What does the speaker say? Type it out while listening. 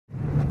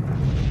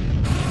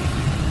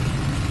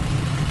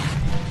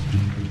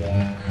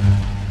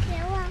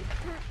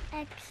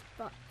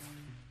Xbox.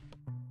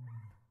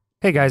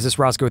 Hey guys, it's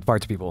Roscoe with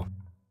Parts People.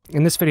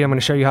 In this video, I'm going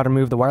to show you how to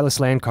move the wireless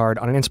LAN card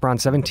on an Inspiron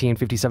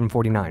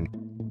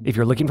 175749. If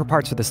you're looking for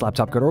parts for this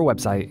laptop, go to our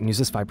website and use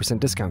this 5%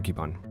 discount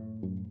coupon.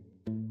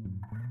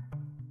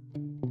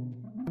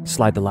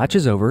 Slide the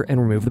latches over and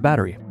remove the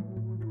battery.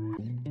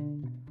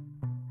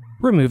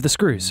 Remove the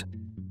screws.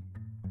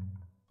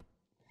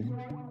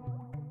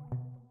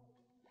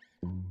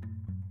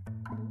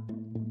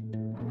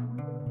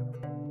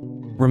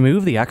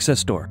 Remove the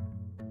access door.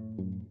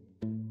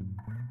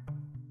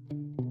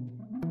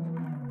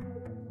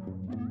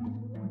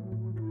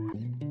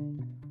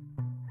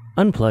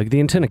 Unplug the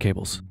antenna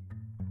cables.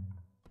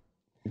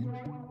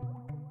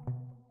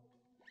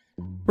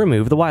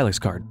 Remove the wireless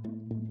card.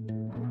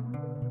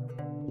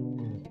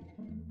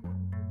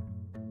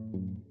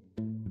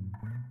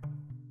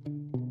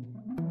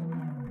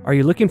 Are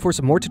you looking for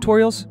some more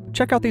tutorials?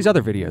 Check out these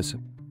other videos.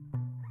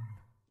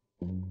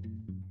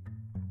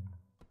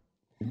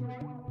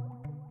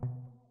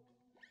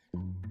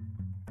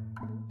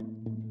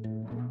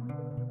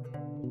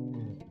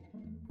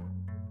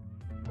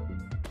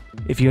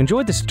 If you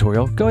enjoyed this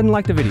tutorial, go ahead and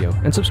like the video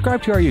and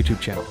subscribe to our YouTube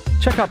channel.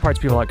 Check out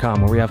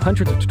partspeople.com where we have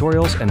hundreds of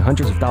tutorials and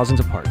hundreds of thousands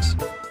of parts.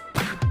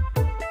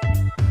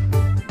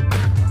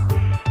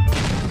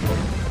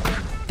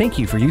 Thank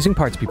you for using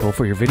Parts People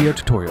for your video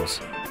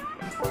tutorials.